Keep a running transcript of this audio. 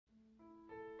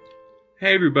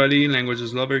Hey everybody,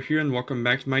 Languages Lover here and welcome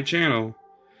back to my channel.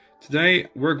 Today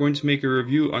we're going to make a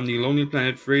review on the Lonely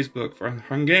Planet Phrasebook for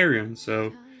Hungarian,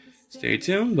 so stay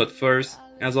tuned. But first,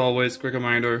 as always, quick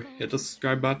reminder, hit the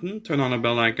subscribe button, turn on the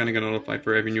bell icon to get notified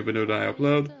for every new video that I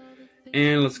upload,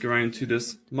 and let's get right into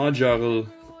this Magyar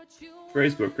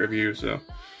Phrasebook review. So,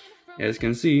 as you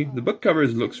can see, the book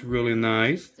covers looks really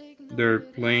nice. They're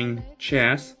playing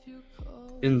chess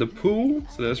in the pool,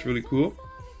 so that's really cool.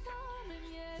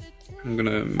 I'm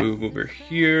gonna move over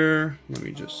here. Let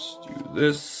me just do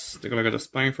this. Take a look at the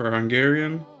spine for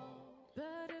Hungarian.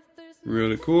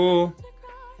 Really cool.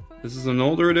 This is an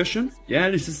older edition.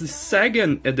 Yeah, this is the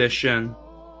second edition.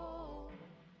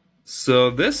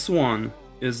 So this one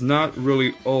is not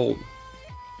really old.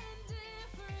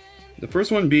 The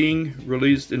first one being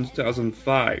released in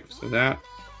 2005.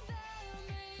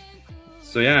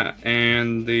 So yeah,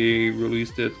 and they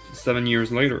released it 7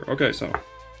 years later. Okay, so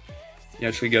you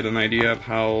actually get an idea of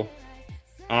how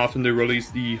often they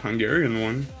release the Hungarian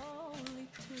one,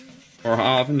 or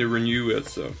how often they renew it.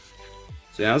 So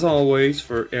as always,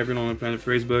 for every Lonely Planet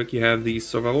Phrasebook, you have these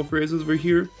survival phrases over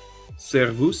here: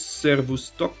 servus,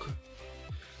 servustok,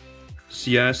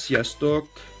 sziasztok,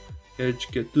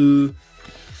 egy-kettő,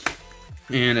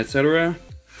 and etc.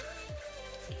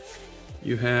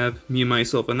 You have me,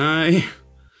 myself, and I,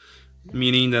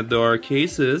 meaning that there are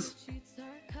cases.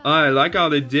 I like how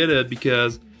they did it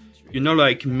because, you know,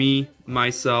 like me,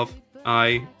 myself,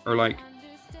 I, or like,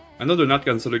 I know they're not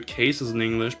considered cases in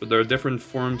English, but there are different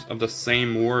forms of the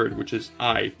same word, which is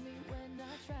I.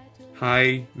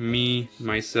 I, me,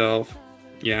 myself,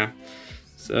 yeah.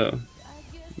 So,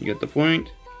 you get the point.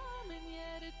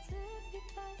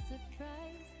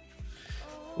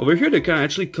 Over here they can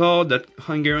actually call that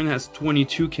Hungarian has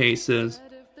 22 cases,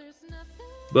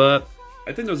 but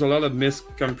I think there's a lot of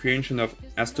miscomprehension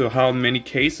as to how many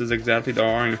cases exactly there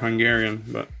are in Hungarian,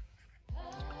 but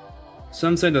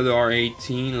some say that there are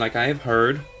 18, like I've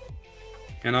heard,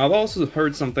 and I've also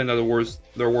heard something that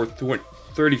there were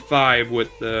 35 with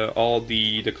all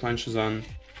the declensions on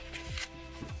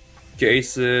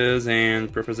cases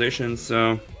and prepositions.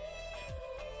 So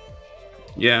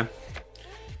yeah,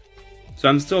 so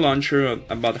I'm still unsure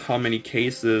about how many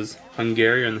cases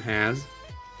Hungarian has.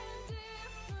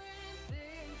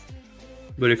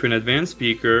 But if you're an advanced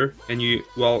speaker and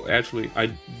well, actually, I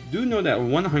do know that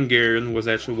one Hungarian was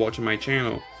actually watching my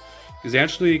channel, because he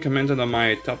actually commented on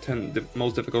my top 10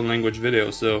 most difficult language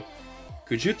video. So,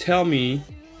 could you tell me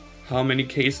how many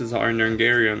cases are in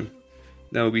Hungarian?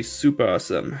 That would be super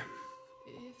awesome.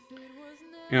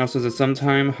 And also that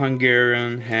sometimes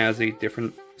Hungarian has a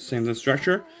different sentence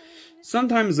structure.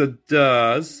 Sometimes it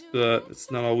does, but it's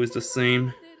not always the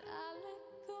same.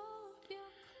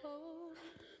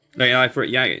 Like,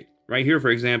 right here, for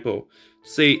example,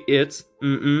 say it's,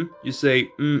 you say,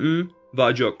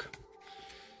 vagyok.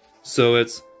 So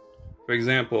it's, for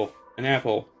example, an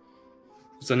apple.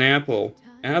 It's an apple.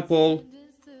 Apple,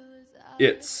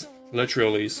 it's,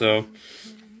 literally. So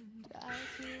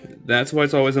that's why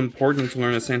it's always important to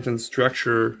learn a sentence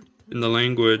structure in the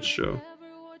language. So.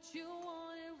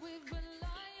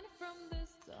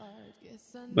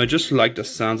 But I just like the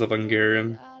sounds of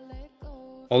Hungarian.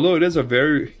 Although it is a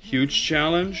very huge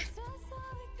challenge,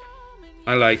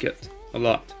 I like it a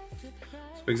lot.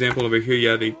 So for example, over here you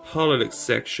have a politics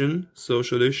section,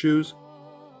 social issues.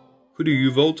 Who do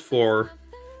you vote for?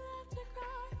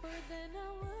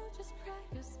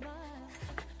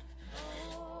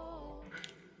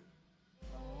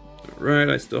 Alright,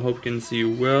 I still hope you can see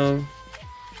well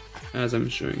as I'm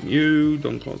showing you.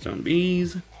 Don't close down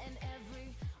bees.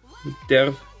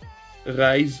 Der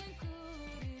Reis.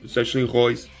 It's actually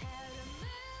Royce.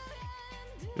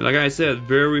 Like I said,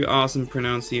 very awesome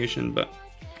pronunciation, but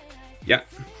yeah.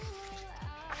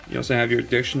 You also have your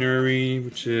dictionary,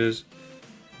 which is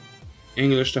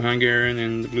English to Hungarian,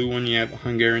 and the blue one you have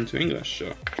Hungarian to English.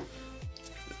 So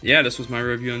yeah, this was my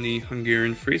review on the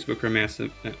Hungarian Phrasebook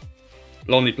or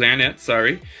Lonely Planet,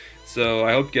 sorry. So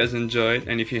I hope you guys enjoyed,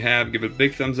 and if you have, give it a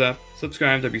big thumbs up,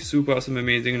 subscribe, that'd be super awesome,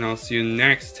 amazing, and I'll see you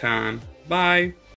next time. Bye!